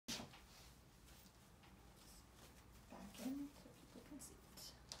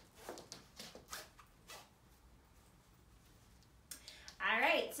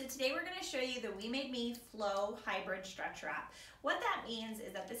Today we're going to show you the We Made Me Flow Hybrid Stretch Wrap. What that means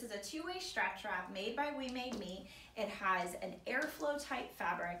is that this is a two-way stretch wrap made by We Made Me. It has an airflow type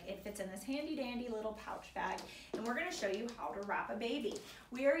fabric. It fits in this handy dandy little pouch bag, and we're going to show you how to wrap a baby.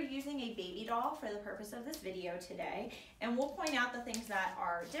 We are using a baby doll for the purpose of this video today, and we'll point out the things that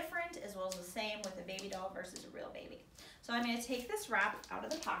are different as well as the same with a baby doll versus a real baby. So I'm going to take this wrap out of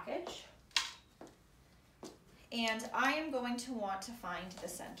the package, and I am going to want to find the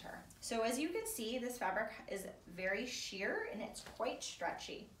center. So as you can see, this fabric is very sheer and it's quite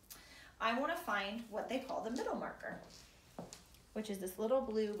stretchy. I want to find what they call the middle marker, which is this little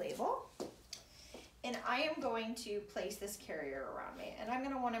blue label. And I am going to place this carrier around me, and I'm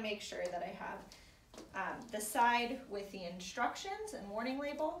going to want to make sure that I have the side with the instructions and warning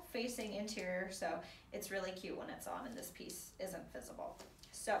label facing interior, so it's really cute when it's on and this piece isn't visible.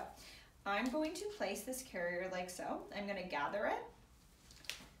 So I'm going to place this carrier like so. I'm going to gather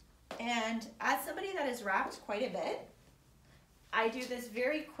it. And as somebody that has wrapped quite a bit, I do this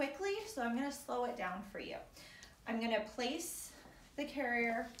very quickly, so I'm going to slow it down for you. I'm going to place the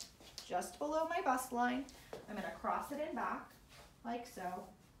carrier just below my bust line. I'm going to cross it in back like so.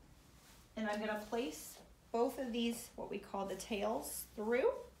 And I'm going to place both of these, what we call the tails, through,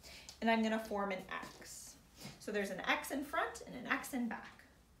 and I'm going to form an X. So there's an X in front and an X in back.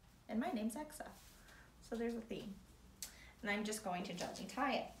 And my name's Exa, so there's a theme. And I'm just going to gently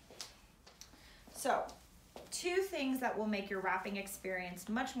tie it. So, two things that will make your wrapping experience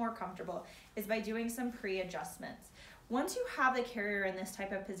much more comfortable is by doing some pre-adjustments. Once you have the carrier in this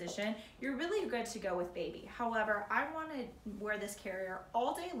type of position, you're really good to go with baby. However, I want to wear this carrier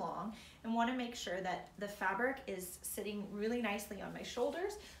all day long and want to make sure that the fabric is sitting really nicely on my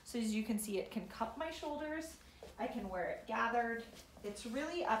shoulders. So as you can see, it can cup my shoulders. I can wear it gathered. It's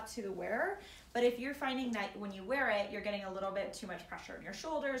really up to the wearer, but if you're finding that when you wear it, you're getting a little bit too much pressure on your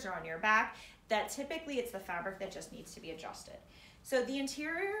shoulders or on your back, that typically it's the fabric that just needs to be adjusted. So the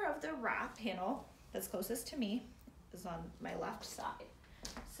interior of the wrap panel that's closest to me is on my left side.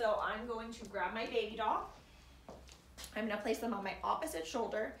 So I'm going to grab my baby doll. I'm going to place them on my opposite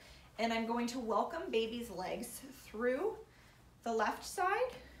shoulder, and I'm going to welcome baby's legs through the left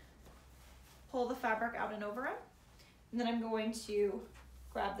side, pull the fabric out and over him. And then I'm going to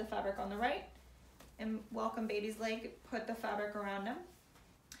grab the fabric on the right and welcome baby's leg, put the fabric around him.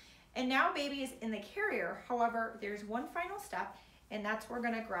 And now baby is in the carrier. However, there's one final step, and that's we're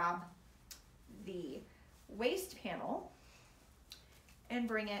gonna grab the waist panel and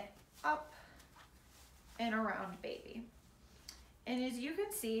bring it up and around baby. And as you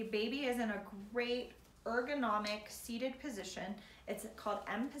can see, baby is in a great ergonomic seated position. It's called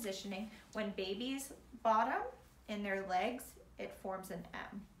M positioning. When baby's bottom and their legs, it forms an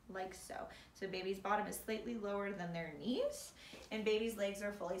M, like so. So baby's bottom is slightly lower than their knees, and baby's legs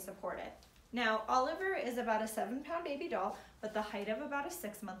are fully supported. Now, Oliver is about a 7-pound baby doll with the height of about a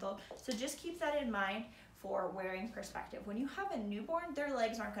 6-month-old, so just keep that in mind for wearing perspective. When you have a newborn, their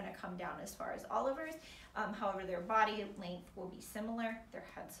legs aren't gonna come down as far as Oliver's. However, their body length will be similar. Their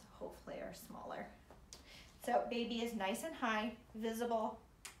heads hopefully are smaller. So baby is nice and high, visible,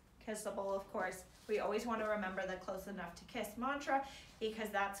 kissable, of course. We always want to remember the close enough to kiss mantra, because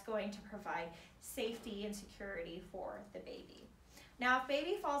that's going to provide safety and security for the baby. Now, if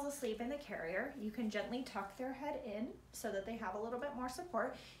baby falls asleep in the carrier, you can gently tuck their head in so that they have a little bit more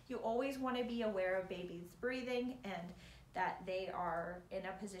support. You always want to be aware of baby's breathing and that they are in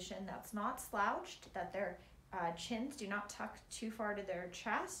a position that's not slouched, that their chins do not tuck too far to their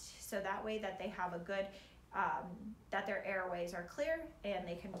chest, so that way that they have a good, that their airways are clear and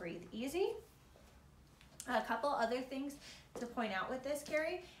they can breathe easy. A couple other things to point out with this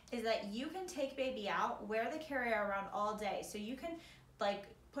carry is that you can take baby out, wear the carrier around all day. So you can like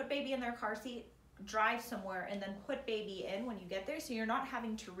put baby in their car seat, drive somewhere, and then put baby in when you get there, so you're not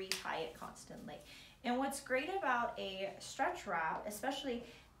having to retie it constantly. And what's great about a stretch wrap, especially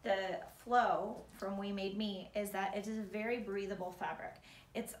the Flow from We Made Me, is that it is a very breathable fabric.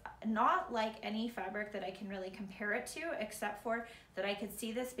 It's not like any fabric that I can really compare it to, except for that I could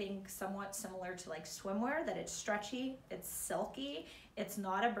see this being somewhat similar to like swimwear, that it's stretchy, it's silky, it's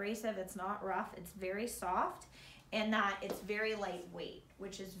not abrasive, it's not rough, it's very soft, and that it's very lightweight,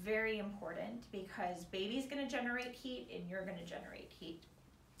 which is very important because baby's gonna generate heat and you're gonna generate heat.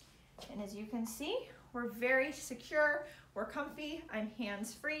 And as you can see, we're very secure, we're comfy, I'm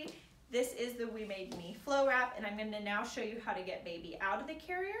hands-free. This is the We Made Me Flow Wrap, and I'm going to now show you how to get baby out of the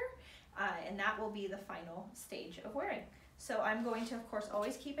carrier, and that will be the final stage of wearing. So I'm going to, of course,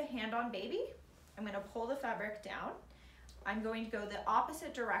 always keep a hand on baby. I'm going to pull the fabric down. I'm going to go the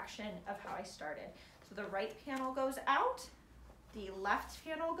opposite direction of how I started. So the right panel goes out, the left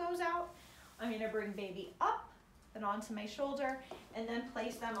panel goes out, I'm gonna bring baby up and onto my shoulder and then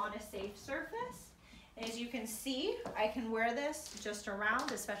place them on a safe surface. As you can see, I can wear this just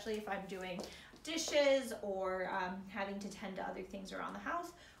around, especially if I'm doing dishes or having to tend to other things around the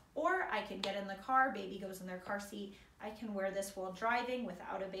house. Or I can get in the car, baby goes in their car seat. I can wear this while driving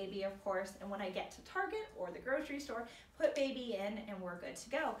without a baby, of course. And when I get to Target or the grocery store, put baby in and we're good to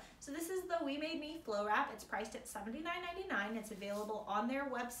go. So this is the We Made Me Flow Wrap. It's priced at $79.99. It's available on their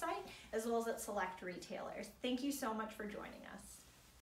website as well as at select retailers. Thank you so much for joining us.